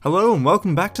Hello and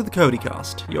welcome back to the CODI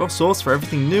Cast, your source for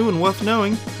everything new and worth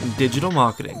knowing in digital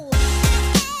marketing.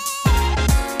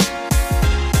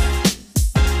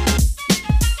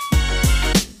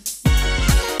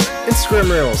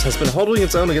 Instagram Reels has been holding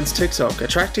its own against TikTok,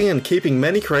 attracting and keeping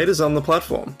many creators on the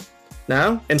platform.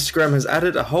 Now, Instagram has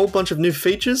added a whole bunch of new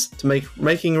features to make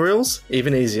making Reels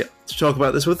even easier. To talk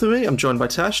about this with me, I'm joined by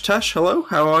Tash. Tash, hello,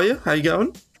 how are you? How you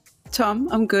going? Tom,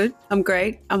 I'm good. I'm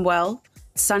great. I'm well.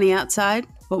 Sunny outside.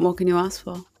 What more can you ask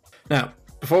for? Now,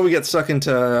 before we get stuck into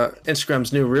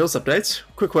Instagram's new Reels updates,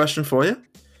 quick question for you.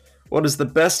 What is the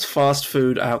best fast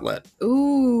food outlet?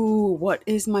 Ooh, what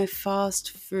is my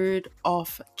fast food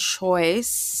of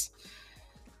choice?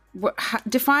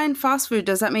 Define fast food.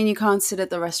 Does that mean you can't sit at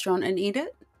the restaurant and eat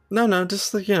it? No,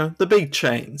 just the big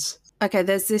chains. Okay,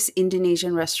 there's this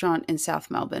Indonesian restaurant in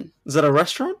South Melbourne. Is that a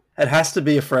restaurant? It has to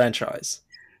be a franchise.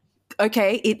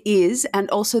 Okay, it is. And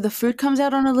also the food comes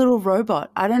out on a little robot.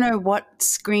 I don't know what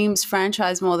screams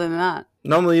franchise more than that.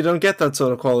 Normally you don't get that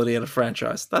sort of quality at a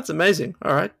franchise. That's amazing.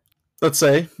 All right. Let's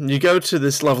say you go to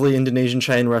this lovely Indonesian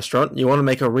chain restaurant. You want to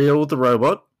make a reel with the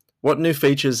robot. What new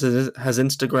features has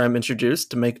Instagram introduced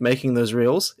to make making those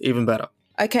reels even better?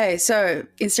 Okay, so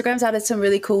Instagram's added some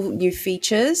really cool new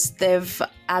features. They've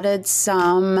added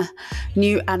some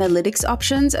new analytics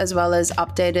options as well as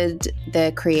updated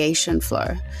their creation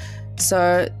flow.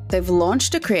 So they've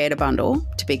launched a creator bundle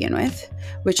to begin with,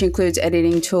 which includes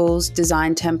editing tools,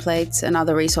 design templates, and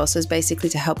other resources basically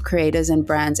to help creators and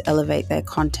brands elevate their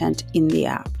content in the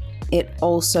app. It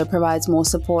also provides more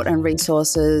support and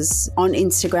resources on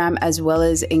Instagram, as well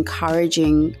as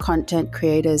encouraging content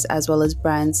creators as well as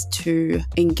brands to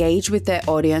engage with their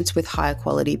audience with higher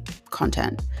quality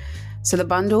content. So the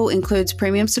bundle includes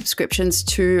premium subscriptions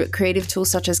to creative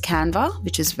tools such as Canva,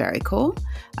 which is very cool,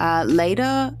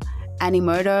 Later,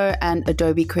 Animoto, and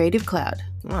Adobe Creative Cloud.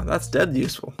 Wow, that's dead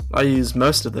useful. I use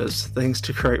most of those things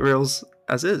to create reels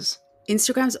as is.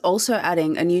 Instagram's also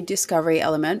adding a new discovery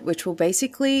element, which will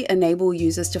basically enable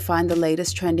users to find the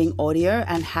latest trending audio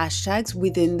and hashtags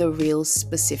within the reels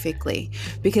specifically.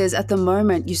 Because at the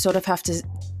moment, you sort of have to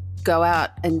go out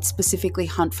and specifically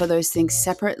hunt for those things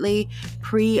separately,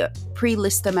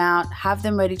 pre-list them out, have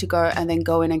them ready to go, and then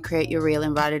go in and create your reel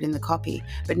and write it in the copy.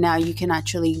 But now you can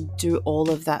actually do all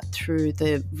of that through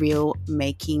the reel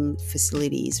making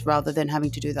facilities rather than having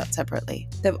to do that separately.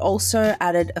 They've also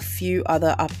added a few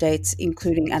other updates,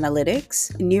 including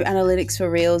analytics. New analytics for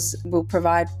reels will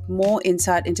provide more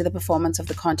insight into the performance of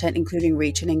the content, including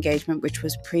reach and engagement, which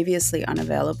was previously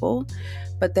unavailable.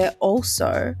 But they're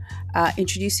also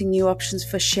introducing new options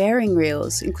for sharing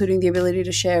reels, including the ability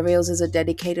to share reels as a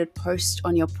dedicated post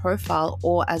on your profile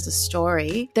or as a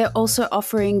story. They're also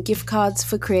offering gift cards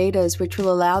for creators, which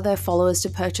will allow their followers to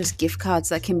purchase gift cards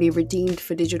that can be redeemed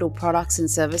for digital products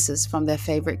and services from their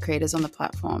favorite creators on the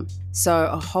platform. So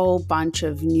a whole bunch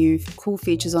of new cool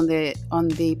features on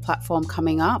the platform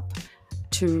coming up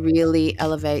to really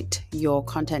elevate your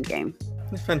content game.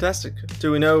 Fantastic.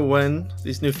 Do we know when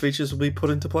these new features will be put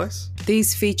into place?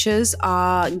 These features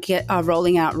are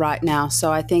rolling out right now.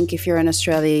 So I think if you're in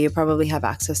Australia, you probably have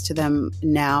access to them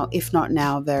now, if not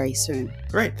now, very soon.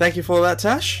 Great. Thank you for that,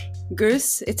 Tash.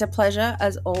 Goose, it's a pleasure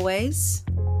as always.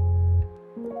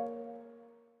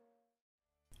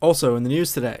 Also in the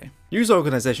news today, news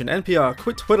organisation NPR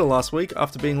quit Twitter last week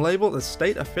after being labelled as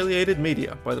state-affiliated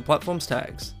media by the platform's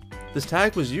tags. This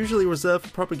tag was usually reserved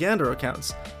for propaganda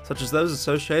accounts, such as those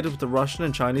associated with the Russian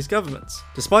and Chinese governments.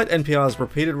 Despite NPR's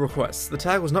repeated requests, the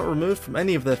tag was not removed from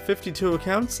any of their 52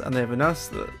 accounts, and they have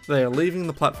announced that they are leaving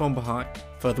the platform behind.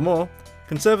 Furthermore,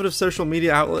 conservative social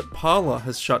media outlet Parler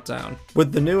has shut down,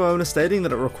 with the new owner stating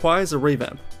that it requires a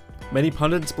revamp. Many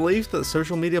pundits believe that the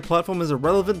social media platform is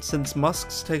irrelevant since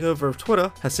Musk's takeover of Twitter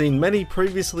has seen many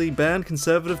previously banned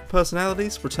conservative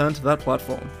personalities return to that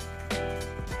platform.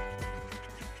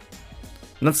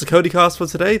 And that's the CODI Cast for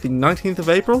today, the 19th of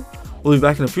April. We'll be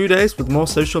back in a few days with more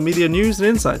social media news and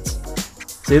insights.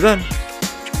 See you then.